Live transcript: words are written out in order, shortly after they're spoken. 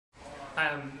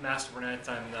I'm Master Burnett.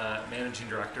 I'm the managing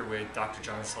director with Dr.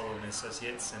 Sullivan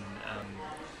Associates,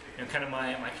 and kind of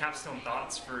my capstone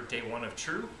thoughts for day one of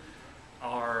True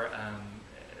are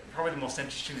probably the most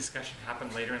interesting discussion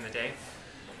happened later in the day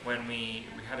when we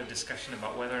had a discussion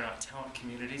about whether or not talent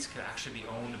communities could actually be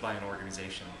owned by an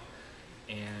organization.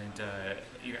 And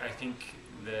I think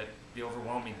that the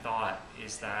overwhelming thought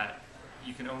is that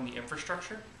you can own the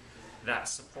infrastructure that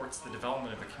supports the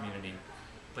development of a community,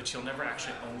 but you'll never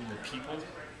actually own the people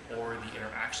or the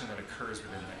interaction that occurs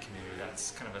within that community.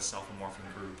 That's kind of a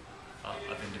self-amorphing group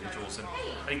of individuals, and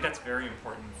I think that's very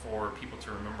important for people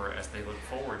to remember as they look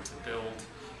forward to build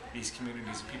these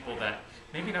communities of people that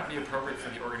maybe not be appropriate for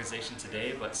the organization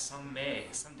today, but someday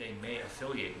may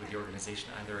affiliate with the organization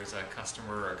either as a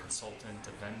customer or a consultant,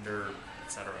 a vendor,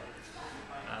 etc.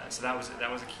 So that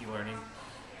was a key learning.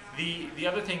 The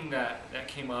other thing that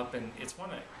came up, and it's one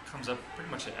that comes up pretty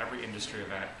much at every industry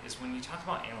event, is when you talk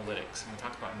about analytics and we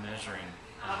talk about measuring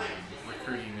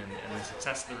recruiting and the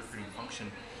success of the recruiting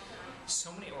function,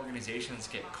 so many organizations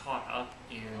get caught up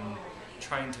in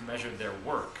trying to measure their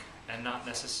work and not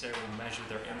necessarily measure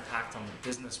their impact on the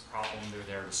business problem they're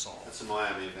there to solve. That's a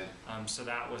Miami event. So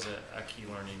that was a key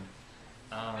learning.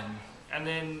 And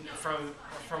then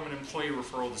from an employee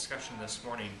referral discussion this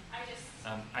morning,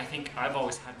 I think I've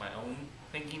always had my own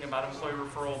thinking about employee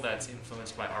referral that's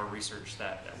influenced by our research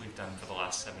that we've done for the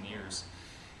last 7 years.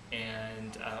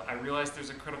 And I realized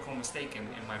there's a critical mistake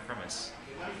in my premise.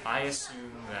 I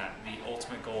assume that the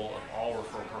ultimate goal of all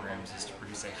referral programs is to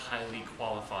produce a highly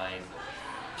qualified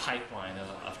pipeline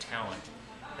of talent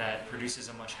that produces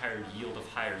a much higher yield of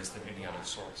hires than any other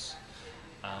source.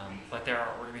 But there are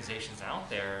organizations out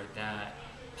there that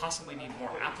possibly need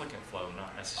more applicant flow,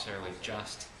 not necessarily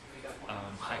just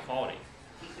high quality.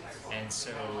 And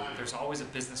so there's always a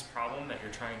business problem that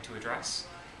you're trying to address,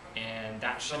 and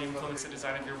that should influence the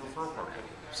design of your referral program.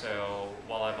 So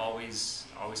while I've always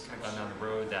kind of gone down the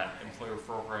road that employee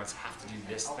referral programs have to do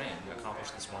this thing,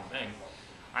 accomplish this one thing,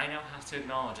 I now have to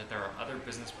acknowledge that there are other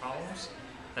business problems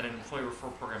that an employee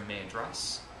referral program may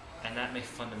address, and that may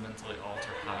fundamentally alter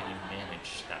how you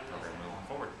manage that program moving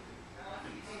forward.